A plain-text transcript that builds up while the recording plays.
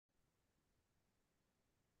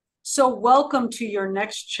So, welcome to your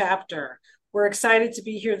next chapter. We're excited to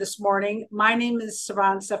be here this morning. My name is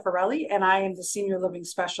Saran Sefarelli, and I am the Senior Living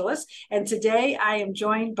Specialist. And today I am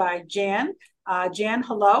joined by Jan. Jan,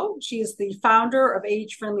 hello. She is the founder of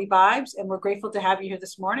Age Friendly Vibes, and we're grateful to have you here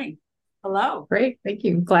this morning. Hello. Great. Thank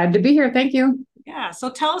you. Glad to be here. Thank you. Yeah. So,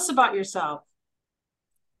 tell us about yourself.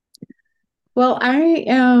 Well, I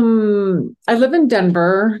live in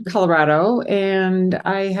Denver, Colorado, and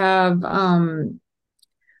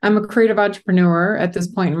I'm a creative entrepreneur at this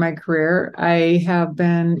point in my career. I have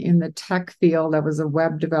been in the tech field. I was a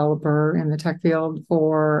web developer in the tech field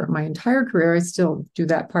for my entire career. I still do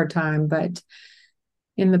that part-time, but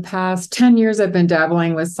in the past 10 years, I've been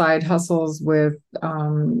dabbling with side hustles with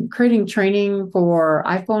creating training for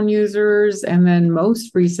iPhone users. And then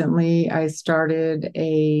most recently, I started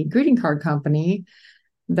a greeting card company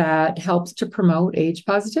that helps to promote age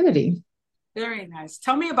positivity. Very nice.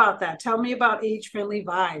 Tell me about that. Tell me about Age Friendly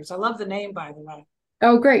Vibes. I love the name, by the way.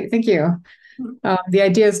 Oh, great. Thank you. The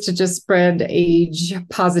idea is to just spread age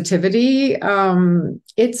positivity.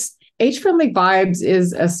 It's Age Friendly Vibes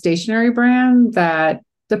is a stationery brand that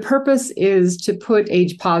the purpose is to put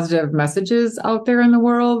age positive messages out there in the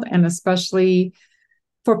world, and especially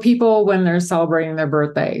for people when they're celebrating their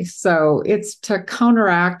birthday. So it's to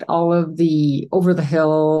counteract all of the over the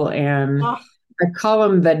hill, and Oh, I call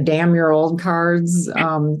them the damn your old cards.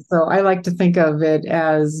 So I like to think of it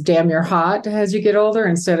as damn you're hot as you get older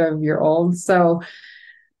instead of you're old. So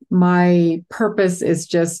my purpose is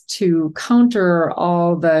just to counter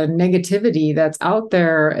all the negativity that's out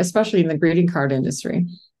there, especially in the greeting card industry.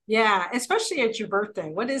 yeah, especially at your birthday.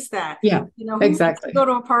 What is that? Yeah, Who wants to exactly. go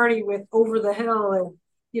to a party with over the hill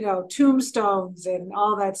and tombstones and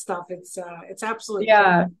all that stuff? It's absolutely crazy.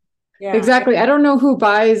 Yeah, Yeah, exactly. I don't know who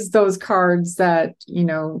buys those cards that,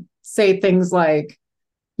 say things like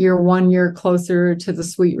you're 1 year closer to the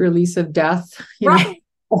sweet release of death, right.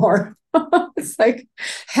 or it's like,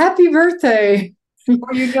 happy birthday.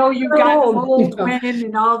 Or you've You're gotten old, old when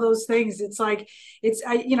and all those things.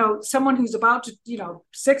 Someone who's about to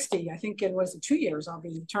 60. I think in was it 2 years I'll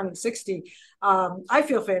be turning 60. I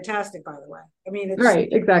feel fantastic, by the way. I mean, it's Right,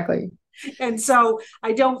 exactly. and so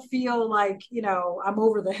I don't feel like, I'm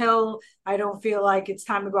over the hill. I don't feel like it's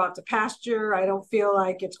time to go out to pasture. I don't feel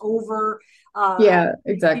like it's over. I Yeah,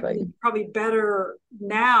 feel exactly. probably better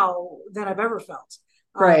now than I've ever felt.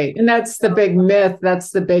 Uh, Right. And that's the so big myth. That's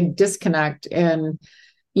the big disconnect. And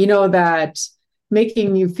that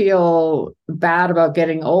making you feel bad about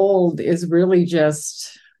getting old is really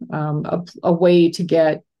just a way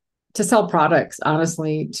to sell products,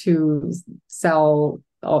 honestly, to sell,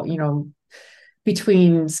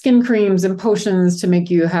 between skin creams and potions to make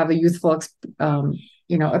you have a youthful,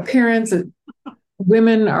 appearance.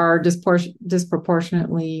 Women are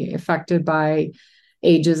disproportionately affected by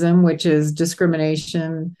ageism, which is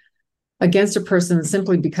discrimination against a person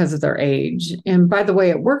simply because of their age. And by the way,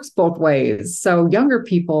 it works both ways. So younger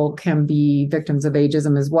people can be victims of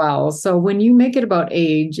ageism as well. So when you make it about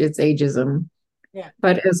age, it's ageism. yeah.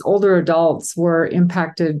 But as older adults, we're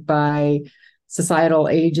impacted by societal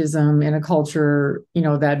ageism in a culture,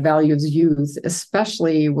 that values youth,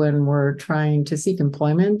 especially when we're trying to seek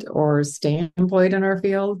employment or stay employed in our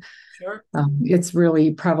field. Sure. It's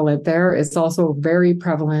really prevalent there. It's also very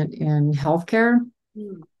prevalent in healthcare,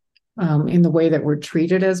 Mm, in the way that we're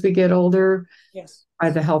treated as we get older yes. by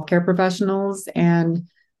the healthcare professionals. And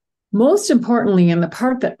most importantly, and the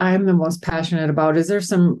part that I'm the most passionate about, is there's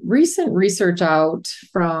some recent research out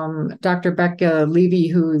from Dr. Becca Levy,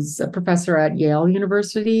 who's a professor at Yale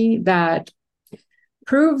University, that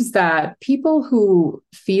proves that people who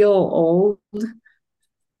feel old,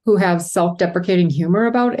 who have self-deprecating humor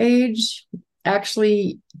about age,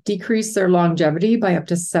 actually decrease their longevity by up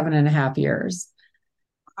to 7.5 years.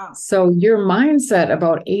 Wow. So your mindset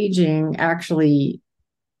about aging actually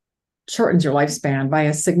shortens your lifespan by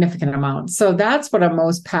a significant amount. So that's what I'm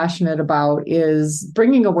most passionate about, is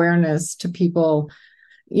bringing awareness to people.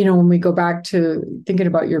 When we go back to thinking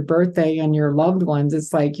about your birthday and your loved ones,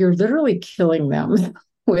 it's like you're literally killing them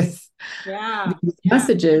with Yeah. these Yeah.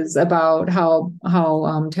 messages about how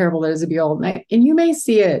terrible it is to be old. And you may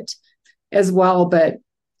see it as well, but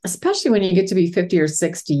especially when you get to be 50 or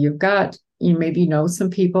 60, you maybe know some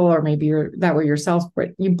people, or maybe you're that way yourself, but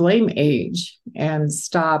you blame age and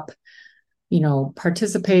stop,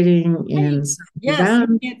 participating Right. in Yes, you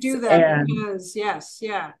events can't do that and because yes,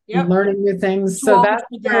 yeah, yep. learning new things. Too So old that's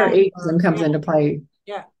for where that. Or, ageism comes yeah. into play.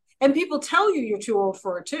 Yeah. And people tell you you're too old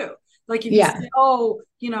for it too. Like if you Yeah. say, oh,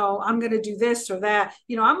 I'm going to do this or that,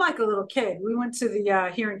 I'm like a little kid. We went to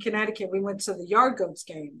the, here in Connecticut, we went to the Yard Goats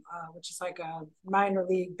game, which is like a minor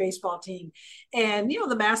league baseball team. And,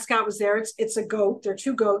 the mascot was there. It's a goat. They're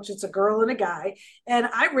two goats. It's a girl and a guy. And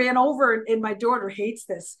I ran over, and my daughter hates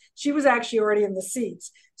this. She was actually already in the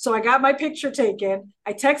seats. So I got my picture taken.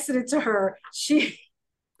 I texted it to her.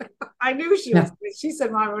 I knew she was. No. She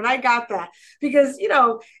said, "Mom, when I got that, because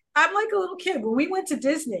I'm like a little kid. When we went to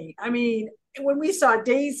Disney, I mean, when we saw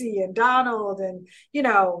Daisy and Donald and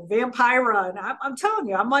Vampira, and I'm telling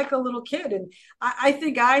you, I'm like a little kid, and I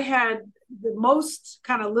think I had the most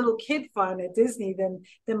kind of little kid fun at Disney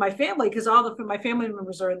than my family, because all of my family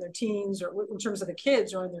members are in their teens, or in terms of the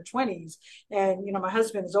kids are in their 20s, and my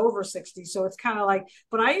husband is over 60, so it's kind of like,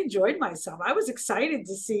 but I enjoyed myself. I was excited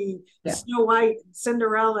to see Yeah. Snow White, and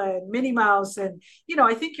Cinderella, and Minnie Mouse, and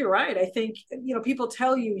I think you're right. I think people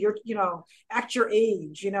tell you you're at your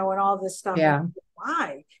age, and all this stuff. Yeah.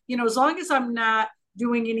 Why? As long as I'm not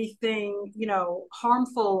doing anything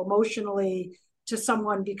harmful emotionally to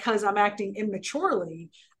someone because I'm acting immaturely,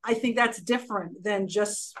 I think that's different than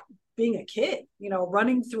just being a kid,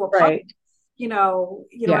 running through a puddle, Right.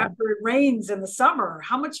 Yeah. after it rains in the summer.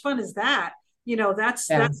 How much fun is that? Yeah. That's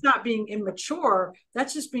not being immature.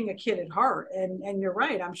 That's just being a kid at heart. And you're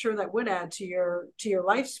right. I'm sure that would add to your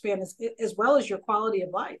lifespan as well as your quality of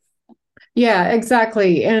life. Yeah,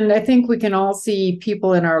 exactly. And I think we can all see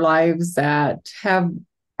people in our lives that have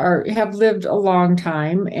lived a long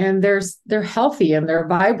time, and they're healthy and they're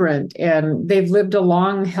vibrant, and they've lived a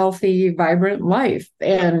long, healthy, vibrant life.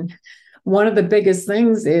 And one of the biggest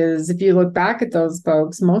things is, if you look back at those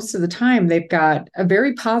folks, most of the time they've got a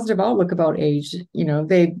very positive outlook about age.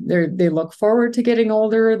 They look forward to getting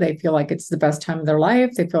older. They feel like it's the best time of their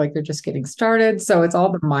life. They feel like they're just getting started. So it's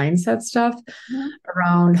all the mindset stuff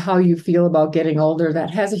around how you feel about getting older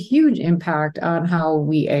that has a huge impact on how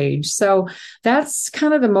we age. So that's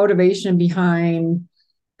kind of the motivation behind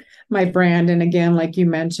my brand. And again, like you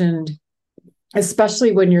mentioned,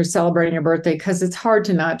 especially when you're celebrating your birthday, because it's hard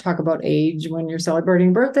to not talk about age when you're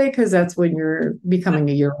celebrating birthday, because that's when you're becoming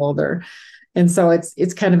a year older. And so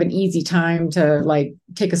it's kind of an easy time to like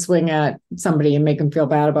take a swing at somebody and make them feel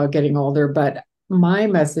bad about getting older. But my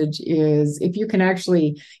message is, if you can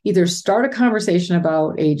actually either start a conversation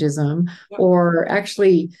about ageism, or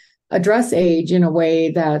actually address age in a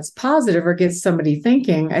way that's positive or gets somebody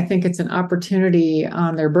thinking, I think it's an opportunity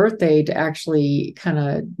on their birthday to actually kind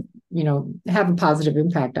of have a positive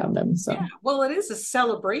impact on them. So, yeah, well, it is a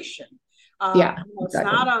celebration. yeah, It's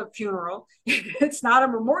exactly. not a funeral, it's not a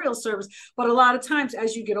memorial service, but a lot of times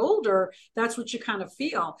as you get older, that's what you kind of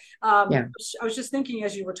feel. Yeah. I was just thinking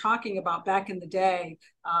as you were talking about back in the day,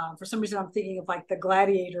 for some reason I'm thinking of like the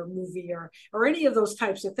Gladiator movie, or any of those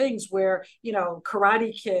types of things where,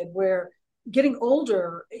 Karate Kid, where getting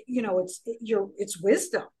older, it's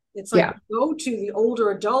wisdom. It's like Yeah. go to the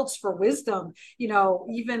older adults for wisdom.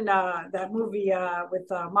 Even that movie with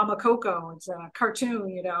Mama Coco. It's a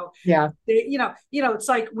cartoon. Yeah. It's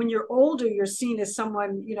like when you're older, you're seen as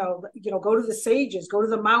someone. Go to the sages, go to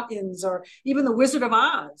the mountains, or even the Wizard of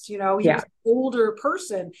Oz. He Yeah. was an older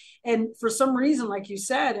person, and for some reason, like you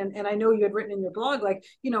said, and I know you had written in your blog, like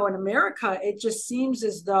in America, it just seems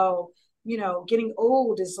as though getting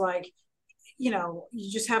old is like you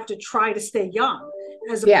just have to try to stay young,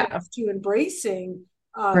 as Yeah. opposed to embracing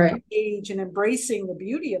Right. age and embracing the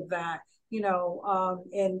beauty of that.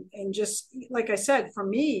 And just like I said, for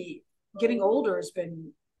me, getting older has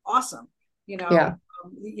been awesome. Yeah.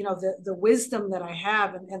 The wisdom that I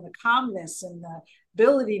have, and the calmness and the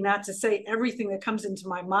ability not to say everything that comes into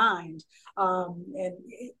my mind, and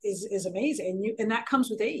is amazing. And that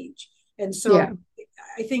comes with age. And so Yeah.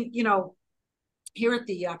 I think here at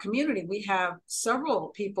the community, we have several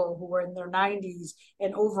people who are in their 90s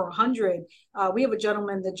and over 100. We have a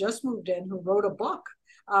gentleman that just moved in who wrote a book,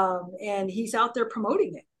 and he's out there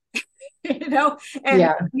promoting it. And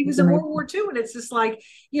Yeah. he was It's in World amazing. War II, and it's just like,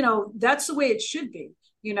 that's the way it should be.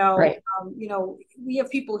 Right. We have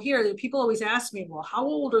people here that people always ask me, well, how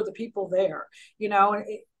old are the people there?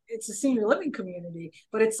 It's a senior living community,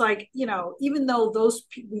 but it's like, even though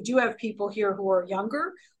we do have people here who are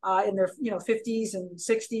younger, in their 50s and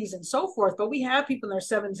 60s and so forth, but we have people in their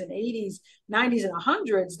 70s and 80s, 90s and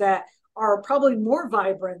 100s that are probably more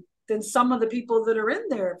vibrant than some of the people that are in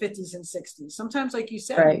their 50s and 60s. Sometimes, like you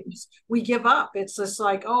said, Right. we give up. It's just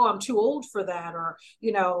like, oh, I'm too old for that, or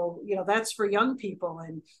that's for young people,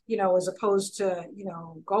 and as opposed to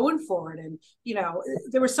going for it. And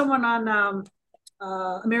there was someone on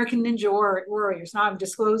American Ninja Warriors. Now I'm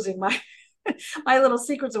disclosing my my little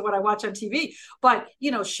secrets of what I watch on TV. But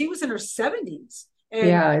she was in her 70s, And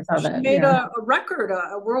Yeah, I saw she that. made Yeah. a record,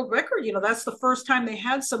 a world record. That's the first time they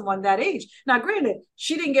had someone that age. Now, granted,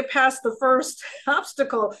 she didn't get past the first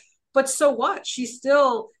obstacle, but so what? She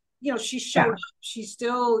still, she showed Yeah. up. She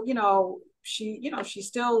still, she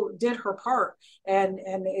still did her part. And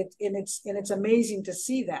it's amazing to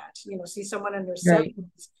see that, see someone in their Right.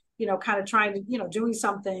 70s, kind of trying to, doing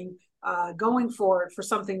something, going for it, for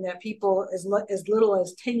something that people as little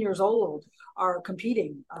as 10 years old are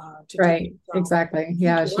competing to do. Right. So Exactly. I think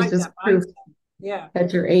Yeah. you're She's right, just that proof mindset. Yeah,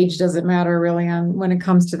 that your age doesn't matter really on when it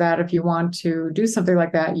comes to that. If you want to do something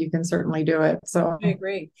like that, you can certainly do it. So I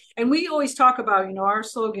agree. And we always talk about, our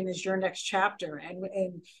slogan is your next chapter. And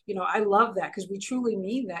I love that, because we truly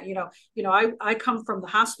mean that. I come from the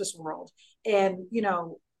hospice world, and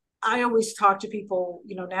I always talk to people,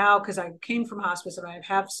 now, because I came from hospice and I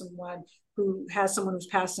have someone who has someone who's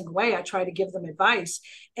passing away. I try to give them advice.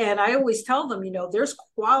 And I always tell them, there's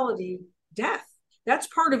quality death. That's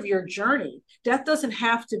part of your journey. Death doesn't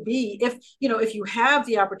have to be, if you have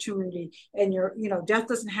the opportunity, and death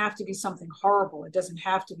doesn't have to be something horrible. It doesn't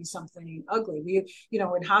have to be something ugly.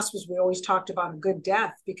 In hospice, we always talked about a good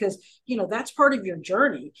death, because that's part of your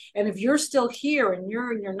journey. And if you're still here and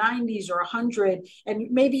you're in your 90s or 100, and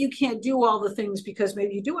maybe you can't do all the things because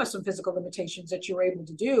maybe you do have some physical limitations that you're able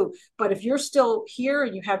to do, but if you're still here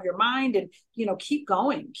and you have your mind, and keep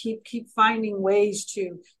going, keep finding ways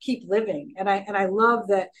to keep living. And I love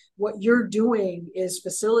that what you're doing is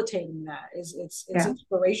facilitating that. It's yeah.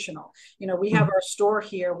 inspirational. We have our store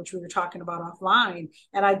here, which we were talking about offline,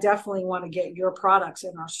 and I definitely want to get your products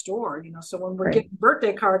in our store. So when we're Right. giving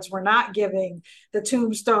birthday cards, we're not giving the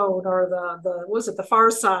tombstone or the was it the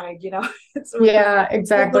Far Side, it's or the Yeah, Bolt of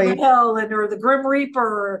exactly. Hell, or the Grim Reaper,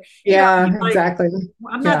 or, I Yeah, mean, like, exactly.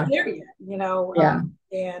 I'm not Yeah. there yet, Yeah.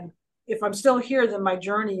 and if I'm still here, then my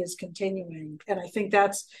journey is continuing. And I think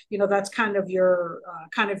that's kind of your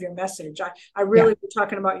message. I Yeah. really were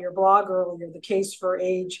talking about your blog earlier, the case for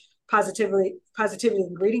age positivity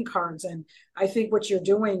and greeting cards. And I think what you're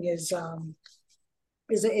doing is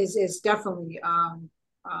definitely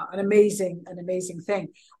an amazing thing.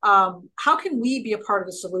 How can we be a part of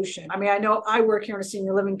the solution? I mean, I know I work here in a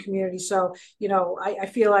senior living community, so I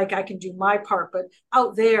feel like I can do my part. But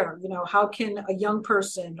out there, how can a young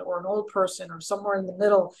person or an old person or somewhere in the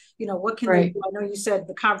middle, what can they Right. do? I know you said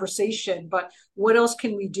the conversation, but what else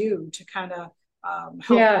can we do to kind of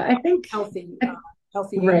help Yeah, I think healthy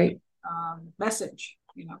healthy age right. message?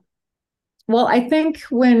 Well, I think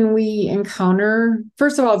when we encounter,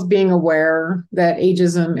 first of all, it's being aware that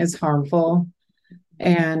ageism is harmful.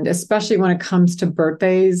 And especially when it comes to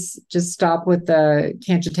birthdays, just stop with the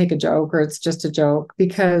can't you take a joke, or it's just a joke.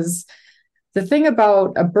 Because the thing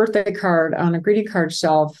about a birthday card on a greeting card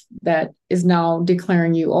shelf that is now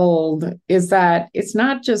declaring you old is that it's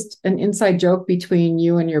not just an inside joke between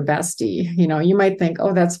you and your bestie. You might think,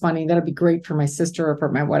 oh, that's funny. That'll be great for my sister or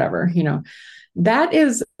for my whatever. That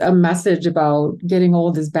is a message about getting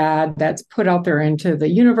old is bad that's put out there into the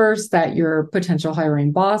universe, that your potential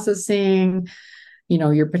hiring boss is seeing,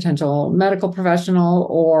 your potential medical professional,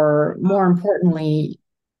 or more importantly,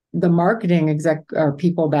 the marketing exec or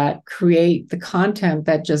people that create the content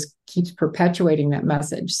that just keeps perpetuating that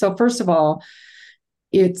message. So first of all,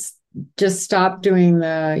 it's just stop doing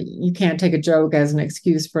the you can't take a joke as an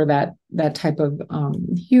excuse for that type of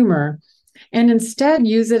humor, and instead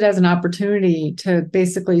use it as an opportunity to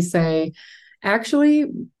basically say, actually,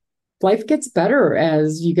 life gets better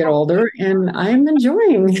as you get older, and I'm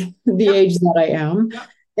enjoying the age that I am.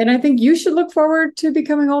 And I think you should look forward to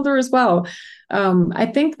becoming older as well. I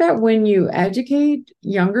think that when you educate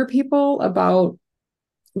younger people about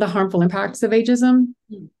the harmful impacts of ageism,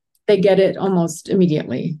 they get it almost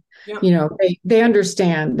immediately. Yeah. They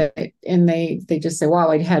understand that, and they just say, wow,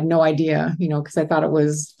 I had no idea, because I thought it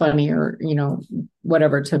was funny, or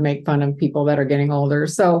whatever, to make fun of people that are getting older.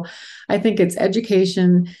 So I think it's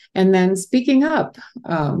education, and then speaking up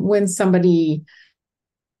when somebody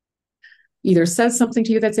either says something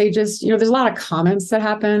to you that's ageist. There's a lot of comments that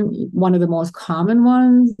happen. One of the most common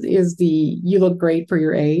ones is the "you look great for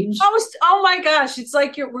your age." Oh my gosh, it's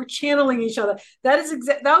like we're channeling each other. That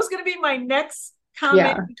was going to be my next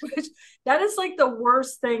comment. Yeah. That is like the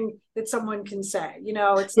worst thing that someone can say.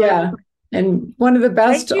 It's like, Yeah. And one of the thank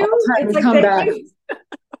best you. all-time It's like, thank comebacks, you.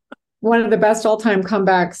 one of the best all-time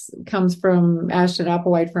comebacks comes from Ashton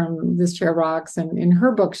Applewhite from This Chair Rocks. And in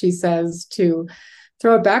her book, she says to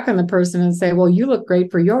throw it back on the person and say, well, you look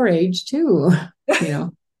great for your age too.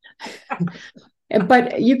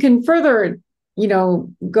 But you can further,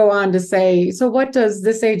 go on to say, so what does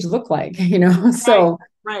this age look like? Right. So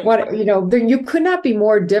Right. what, you could not be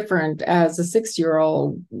more different as a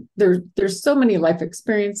 60-year-old. There's so many life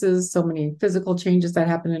experiences, so many physical changes that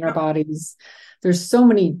happen in our Yep. bodies. There's so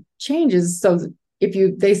many changes. So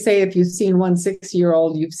they say if you've seen one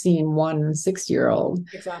 60-year-old, you've seen one 60-year-old.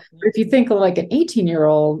 Exactly. If you think of like an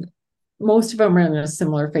 18-year-old, most of them are in a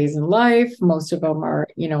similar phase in life. Most of them are,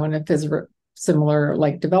 in a physical, similar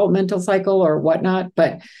like developmental cycle or whatnot.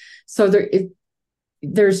 But so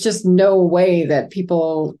there's just no way that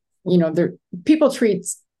people treat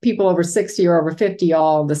people over 60 or over 50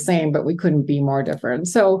 all the same, but we couldn't be more different.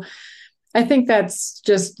 So I think that's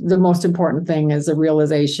just the most important thing, is a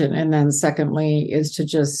realization. And then secondly is to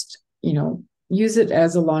just, use it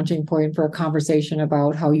as a launching point for a conversation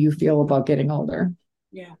about how you feel about getting older.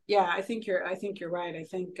 Yeah. Yeah. I think you're right. I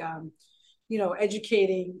think,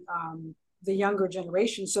 educating, the younger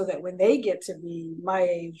generation so that when they get to be my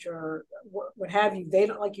age or what have you, they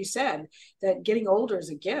don't, like you said, that getting older is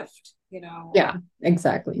a gift, Yeah,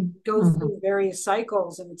 exactly. go Mm-hmm. through various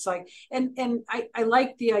cycles. And it's like, and I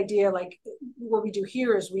like the idea, like what we do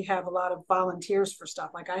here is we have a lot of volunteers for stuff.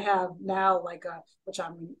 Like I have now which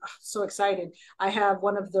I'm so excited. I have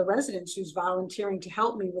one of the residents who's volunteering to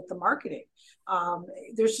help me with the marketing.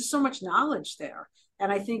 There's just so much knowledge there.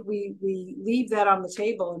 And I think we leave that on the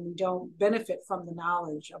table and we don't benefit from the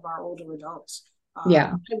knowledge of our older adults.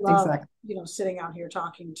 Yeah, I love, exactly. sitting out here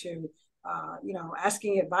talking to,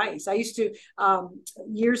 asking advice. I used to,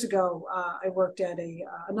 years ago, I worked at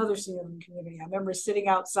another senior living community. I remember sitting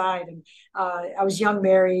outside and I was young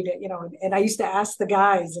married, and I used to ask the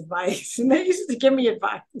guys advice and they used to give me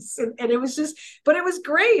advice. And it was just, but it was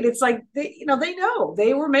great. It's like, they know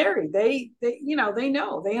they were married. They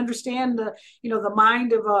know, they understand the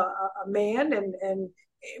mind of a man, and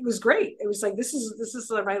it was great. It was like, this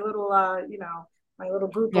is my little, my little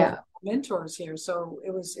group of Yeah, mentors here. So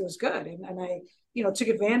it was good. And I, took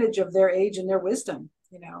advantage of their age and their wisdom,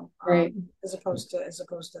 great. as opposed to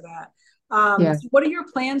that. Yeah. So what are your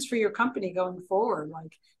plans for your company going forward?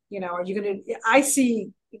 Like, are you going to, I see,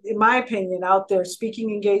 in my opinion, out there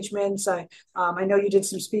speaking engagements. I know you did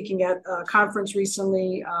some speaking at a conference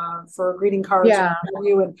recently for greeting cards Yeah. and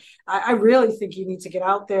you, and I really think you need to get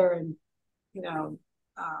out there and, you know,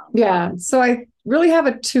 um, Yeah. So I really have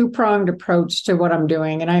a two-pronged approach to what I'm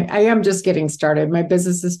doing. And I am just getting started. My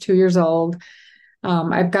business is 2 years old.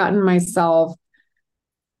 I've gotten myself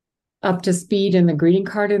up to speed in the greeting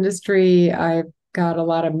card industry. I've got a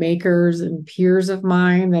lot of makers and peers of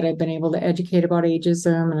mine that I've been able to educate about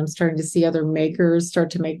ageism. And I'm starting to see other makers start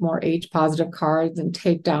to make more age positive cards and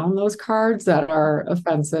take down those cards that are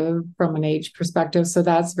offensive from an age perspective. So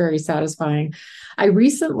that's very satisfying. I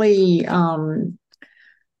recently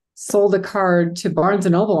sold a card to Barnes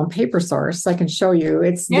and Noble and Paper Source. I can show you.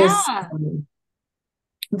 It's yeah.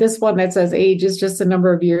 this one that says age is just a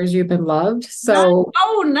number of years you've been loved. Nice. So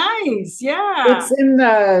Oh, nice. Yeah. it's in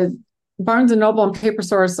the Barnes and Noble and Paper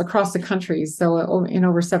Source across the country. So in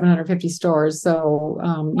over 750 stores. So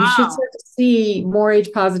you should Wow. start to see more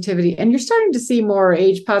age positivity, and you're starting to see more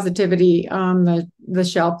age positivity on the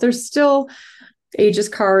shelf. There's still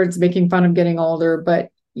ageist cards making fun of getting older, but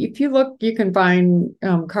if you look, you can find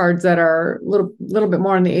cards that are a little bit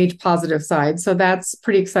more on the age positive side. So that's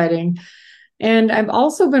pretty exciting. And I've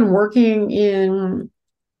also been working in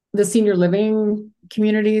the senior living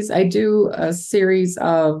communities. I do a series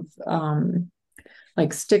of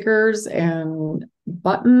like stickers and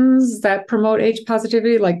buttons that promote age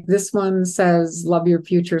positivity. Like this one says, "Love your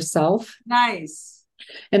future self." Nice.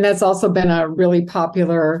 And that's also been a really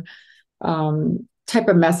popular type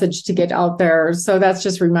of message to get out there. So that's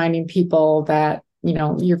just reminding people that,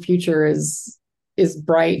 your future is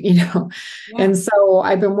bright. Yeah. And so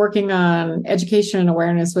I've been working on education and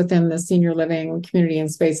awareness within the senior living community and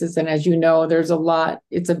spaces. And as you know,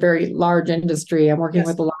 it's a very large industry. I'm working Yes.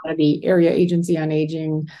 with a lot of the area agency on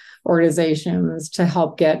aging organizations to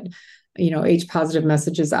help get, age positive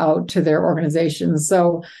messages out to their organizations.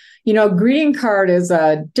 So, greeting card is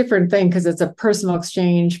a different thing because it's a personal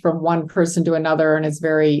exchange from one person to another, and it's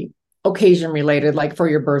very occasion related, like for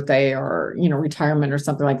your birthday or, retirement or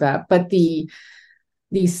something like that. But these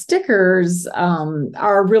stickers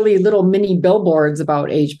are really little mini billboards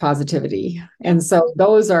about age positivity. Yeah. And so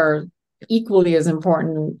those are equally as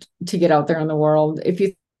important to get out there in the world. If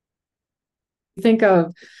you think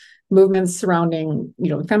of movements surrounding,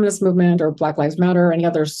 the feminist movement or Black Lives Matter, or any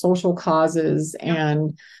other social causes,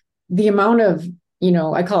 and the amount of,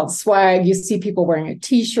 I call it swag, you see people wearing a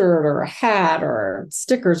t-shirt or a hat or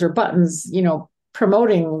stickers or buttons,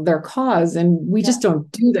 promoting their cause. And we just don't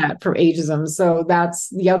do that for ageism. So that's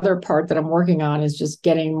the other part that I'm working on, is just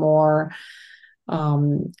getting more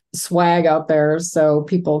swag out there so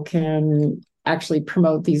people can actually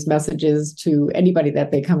promote these messages to anybody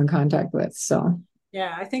that they come in contact with. So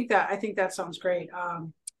Yeah, I think that sounds great.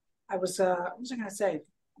 What was I gonna say?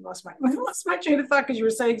 I lost my I lost my train of thought because you were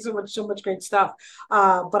saying so much great stuff.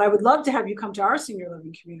 But I would love to have you come to our senior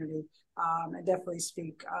living community and definitely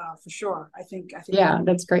speak for sure. I think yeah,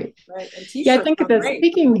 that's great. right. And Yeah, I t-shirts think sound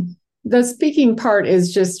great. the speaking part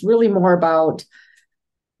is just really more about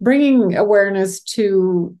bringing awareness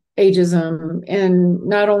to ageism, and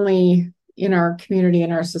not only in our community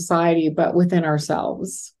and our society, but within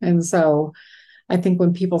ourselves. And so I think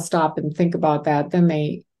when people stop and think about that, then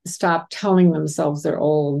they stop telling themselves they're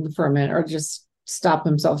old for a minute, or just stop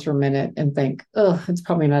themselves for a minute and think, oh, it's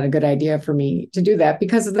probably not a good idea for me to do that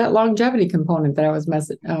because of that longevity component that I was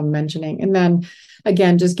mentioning. And then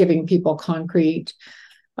again, just giving people concrete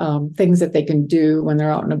things that they can do when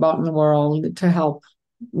they're out and about in the world to help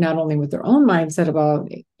not only with their own mindset about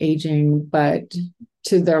aging, but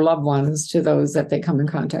to their loved ones, to those that they come in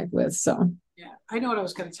contact with. So, Yeah, I know what I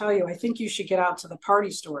was going to tell you. I think you should get out to the party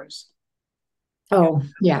stores. Yeah. oh,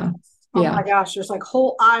 yeah, Oh yeah, my gosh, there's like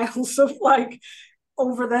whole aisles of like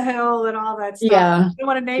over the hill and all that stuff. yeah, I don't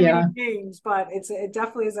want to name any yeah, names, but it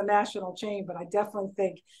definitely is a national chain. But I definitely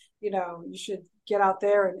think, you should get out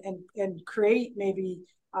there and create maybe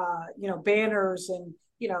banners and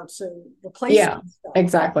to replace yeah, that stuff.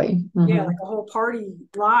 exactly. Yeah, Hmm. like a whole party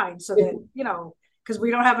line so that, because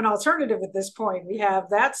we don't have an alternative at this point. We have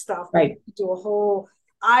that stuff, but we Right. could do a whole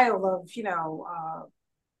aisle of,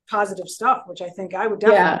 positive stuff, which I think I would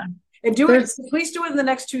definitely Yeah. and do it. There's, Please do it in the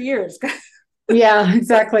next 2 years. yeah,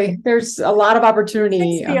 exactly. There's a lot of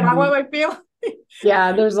opportunity. 60 and I want my family.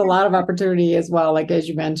 Yeah, there's a lot of opportunity as well, like as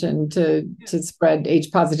you mentioned, Yeah. to spread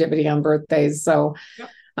age positivity on birthdays. So Yep.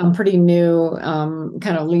 I'm pretty new,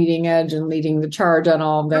 kind of leading edge and leading the charge on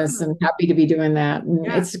all of this, and Definitely. happy to be doing that. And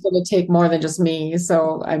Yeah. it's going to take more than just me.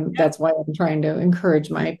 So Yeah. that's why I'm trying to encourage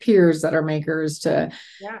my peers that are makers to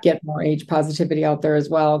Yeah. get more age positivity out there as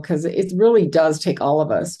well, because it really does take all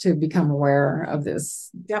of us to become aware of this.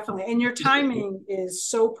 Definitely. And your timing is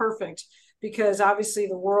so perfect because obviously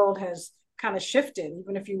the world has kind of shifted.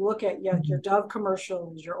 Even if you look at your Mhm. Dove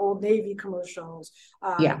commercials, your Old Navy commercials,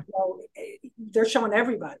 Yeah, they're showing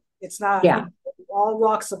everybody. It's not, yeah, all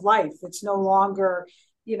walks of life. It's no longer,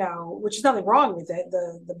 which is nothing wrong with it.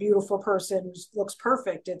 The beautiful person who looks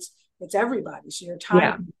perfect. It's everybody. So your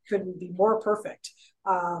yeah. timing couldn't be more perfect.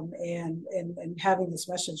 And having this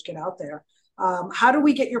message get out there. How do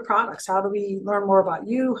we get your products? How do we learn more about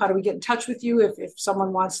you? How do we get in touch with you if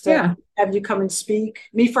someone wants to Yeah. have you come and speak?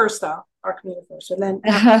 Me first, though, our community first, and then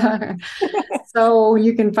So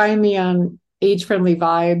you can find me on Age Friendly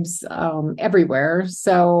Vibes everywhere.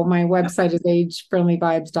 So my website is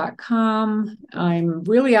agefriendlyvibes.com. I'm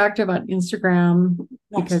really active on Instagram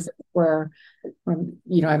nice. because I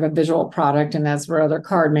have a visual product, and that's where other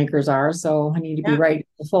card makers are. So I need to be Yeah, right in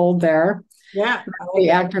the fold there. yeah, I like Be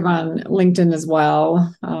it. active on LinkedIn as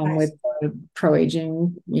well, Nice. with the pro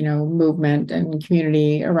aging, movement and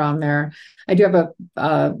community around there. I do have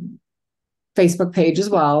a Facebook page as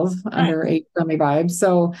well Nice. under Age Friendly Vibes.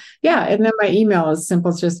 So yeah, and then my email is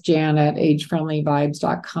simple. It's just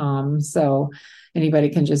jan@agefriendlyvibes.com. So anybody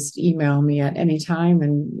can just email me at any time,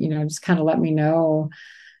 and just kind of let me know,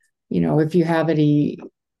 if you have any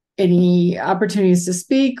opportunities to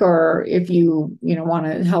speak, or if you want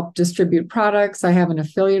to help distribute products. I have an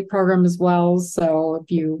affiliate program as well. So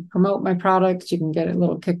if you promote my products, you can get a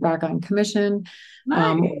little kickback on commission.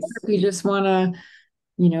 Or Nice. if you just want to,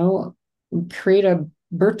 you know, create a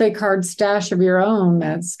birthday card stash of your own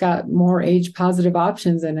that's got more age positive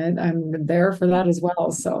options in it, I'm there for that as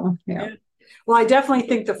well. So yeah. Yeah. Well, I definitely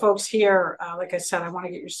think the folks here, like I said, I want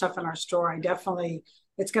to get your stuff in our store.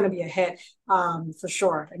 It's going to be a hit for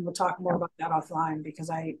sure. And we'll talk more about that offline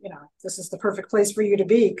because this is the perfect place for you to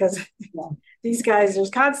be because Yeah. these guys,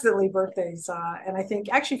 there's constantly birthdays. And I think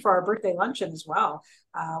actually for our birthday luncheon as well,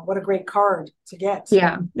 what a great card to get.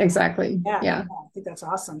 Yeah, exactly. Yeah, Yeah. I think that's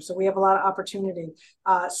awesome. So we have a lot of opportunity.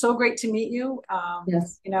 So great to meet you.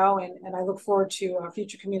 Yes. And I look forward to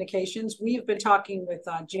future communications. We've been talking with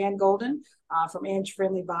Jan Golden from Age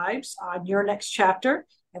Friendly Vibes on your next chapter,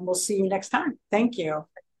 and we'll see you next time. Thank you.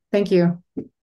 Thank you.